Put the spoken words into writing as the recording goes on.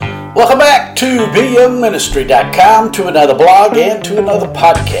Welcome back to BeYoungMinistry.com, to another blog and to another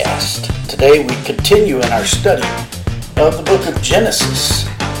podcast. Today we continue in our study of the book of Genesis.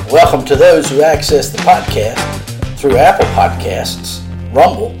 Welcome to those who access the podcast through Apple Podcasts,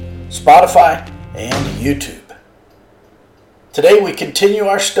 Rumble, Spotify, and YouTube. Today we continue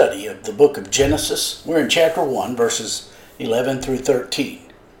our study of the book of Genesis. We're in chapter 1, verses 11 through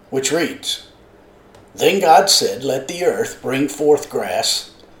 13, which reads, "Then God said, Let the earth bring forth grass,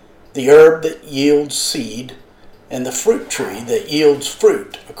 the herb that yields seed, and the fruit tree that yields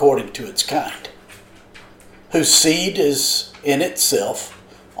fruit according to its kind, whose seed is in itself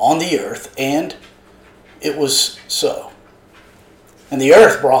on the earth, and it was so. And the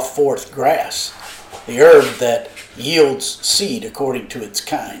earth brought forth grass, the herb that yields seed according to its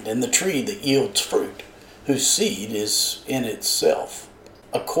kind, and the tree that yields fruit, whose seed is in itself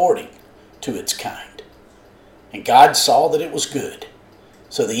according to its kind. And God saw that it was good.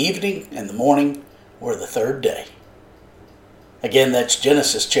 So the evening and the morning were the third day." Again, that's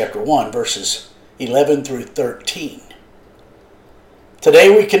Genesis chapter 1, verses 11 through 13. Today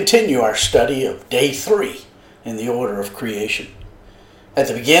we continue our study of day 3 in the order of creation. At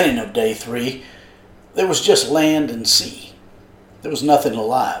the beginning of day 3, there was just land and sea. There was nothing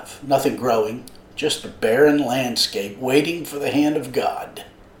alive, nothing growing, just a barren landscape waiting for the hand of God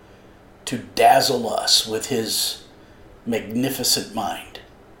to dazzle us with His magnificent mind.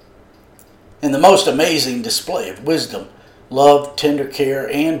 In the most amazing display of wisdom, love, tender care,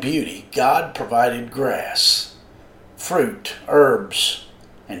 and beauty, God provided grass, fruit, herbs,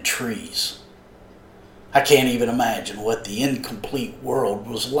 and trees. I can't even imagine what the incomplete world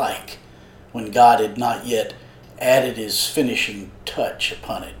was like when God had not yet added His finishing touch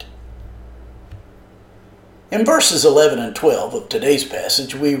upon it. In verses 11 and 12 of today's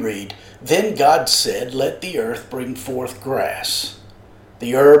passage, we read, "Then God said, Let the earth bring forth grass,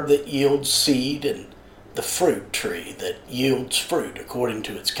 the herb that yields seed, and the fruit tree that yields fruit according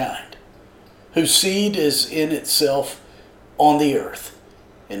to its kind, whose seed is in itself on the earth.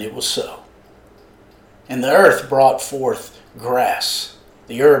 And it was so. And the earth brought forth grass,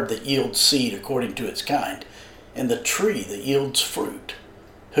 the herb that yields seed according to its kind, and the tree that yields fruit,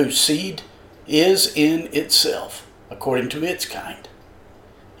 whose seed is in itself according to its kind.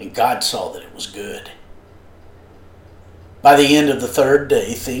 And God saw that it was good." By the end of the third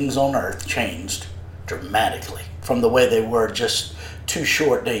day, things on earth changed dramatically from the way they were just 2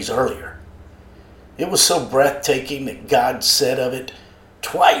 short days earlier. It was so breathtaking that God said of it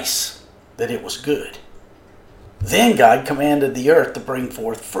twice that it was good. Then God commanded the earth to bring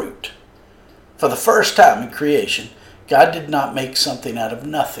forth fruit. For the first time in creation, God did not make something out of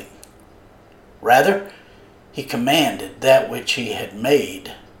nothing. Rather, He commanded that which He had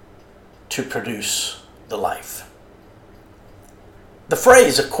made to produce the life. The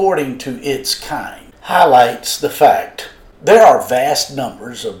phrase "according to its kind" highlights the fact there are vast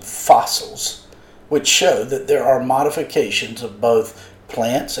numbers of fossils which show that there are modifications of both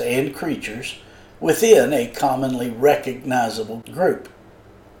plants and creatures within a commonly recognizable group.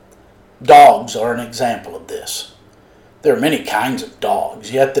 Dogs are an example of this. There are many kinds of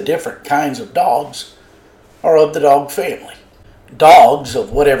dogs, yet the different kinds of dogs are of the dog family. Dogs,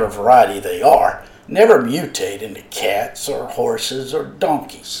 of whatever variety they are, never mutate into cats or horses or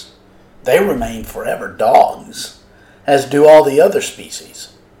donkeys. They remain forever dogs, as do all the other species.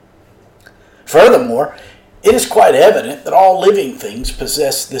 Furthermore, it is quite evident that all living things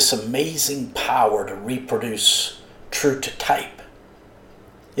possess this amazing power to reproduce true to type.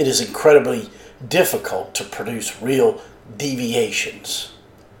 It is incredibly difficult to produce real deviations.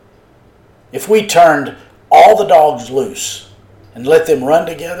 If we turned all the dogs loose and let them run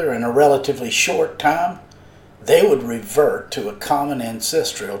together in a relatively short time, they would revert to a common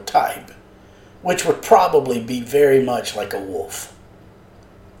ancestral type, which would probably be very much like a wolf.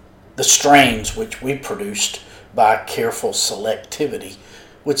 The strains which we produced by careful selectivity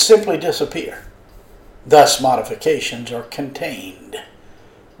would simply disappear. Thus, modifications are contained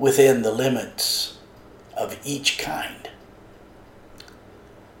within the limits of each kind.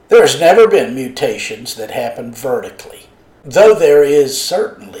 There has never been mutations that happen vertically, though there is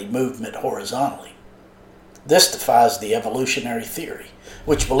certainly movement horizontally. This defies the evolutionary theory,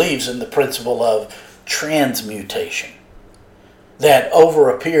 which believes in the principle of transmutation, that over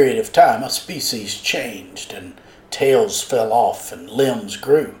a period of time a species changed and tails fell off and limbs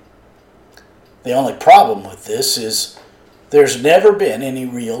grew. The only problem with this is there's never been any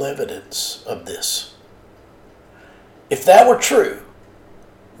real evidence of this. If that were true,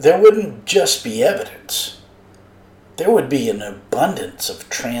 there wouldn't just be evidence. There would be an abundance of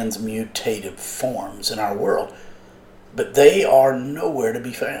transmutative forms in our world but they are nowhere to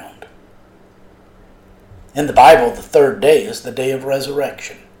be found. In the Bible, the third day is the day of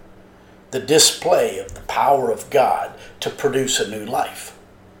resurrection, the display of the power of God to produce a new life.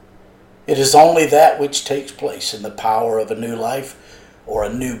 It is only that which takes place in the power of a new life, or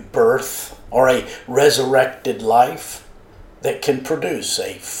a new birth, or a resurrected life, that can produce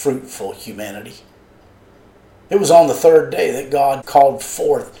a fruitful humanity. It was on the third day that God called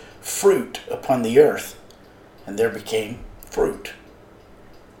forth fruit upon the earth, and there became fruit.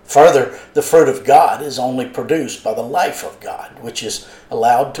 Further, the fruit of God is only produced by the life of God, which is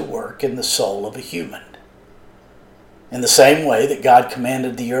allowed to work in the soul of a human. In the same way that God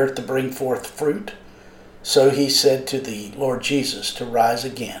commanded the earth to bring forth fruit, so he said to the Lord Jesus to rise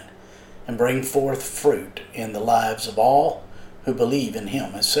again and bring forth fruit in the lives of all who believe in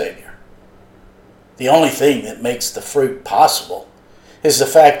him as Savior. The only thing that makes the fruit possible is the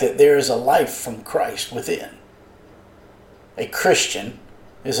fact that there is a life from Christ within. A Christian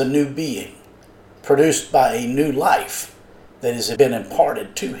is a new being, produced by a new life that has been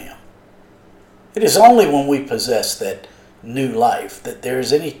imparted to him. It is only when we possess that new life that there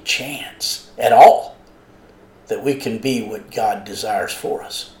is any chance at all that we can be what God desires for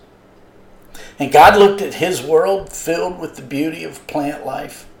us. And God looked at his world filled with the beauty of plant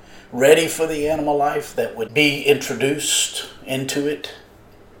life, ready for the animal life that would be introduced into it,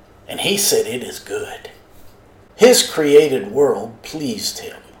 and he said, "It is good." His created world pleased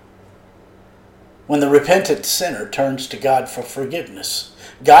him. When the repentant sinner turns to God for forgiveness,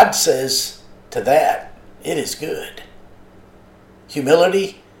 God says to that, "It is good."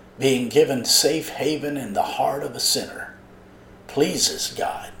 Humility, being given safe haven in the heart of a sinner, pleases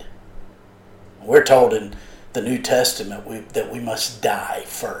God. We're told in the New Testament that we must die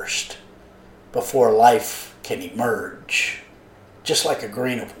first before life can emerge, just like a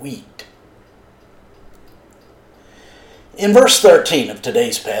grain of wheat. In verse 13 of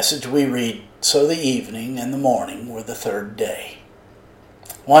today's passage, we read, "So the evening and the morning were the third day."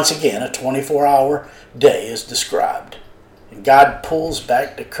 Once again, a 24-hour day is described, and God pulls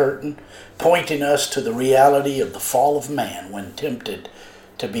back the curtain, pointing us to the reality of the fall of man when tempted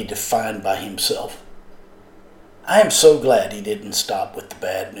to be defined by himself. I am so glad he didn't stop with the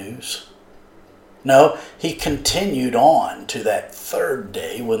bad news. No, he continued on to that third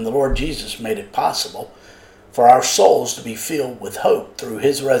day when the Lord Jesus made it possible for our souls to be filled with hope through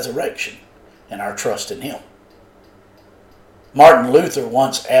his resurrection and our trust in him. Martin Luther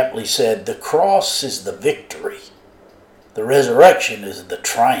once aptly said, "The cross is the victory. The resurrection is the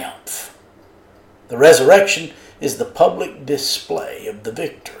triumph. The resurrection is the public display of the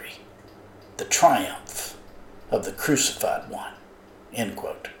victory, the triumph of the crucified one." End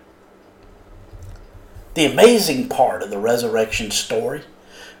quote. The amazing part of the resurrection story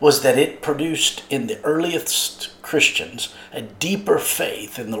was that it produced in the earliest Christians a deeper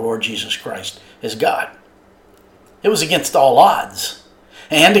faith in the Lord Jesus Christ as God. It was against all odds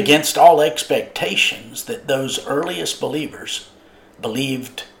and against all expectations that those earliest believers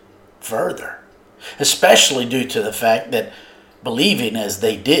believed further, especially due to the fact that believing as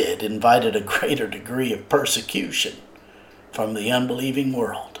they did invited a greater degree of persecution from the unbelieving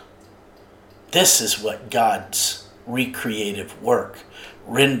world. This is what God's recreative work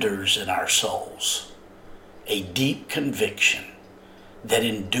renders in our souls: a deep conviction that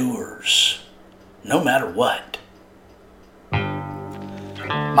endures no matter what.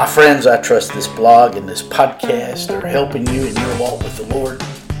 My friends, I trust this blog and this podcast are helping you in your walk with the Lord.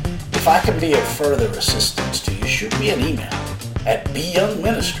 If I can be of further assistance to you, shoot me an email at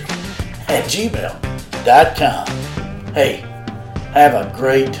beyoungministry@gmail.com. Hey, have a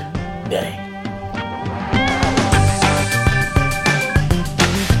great day.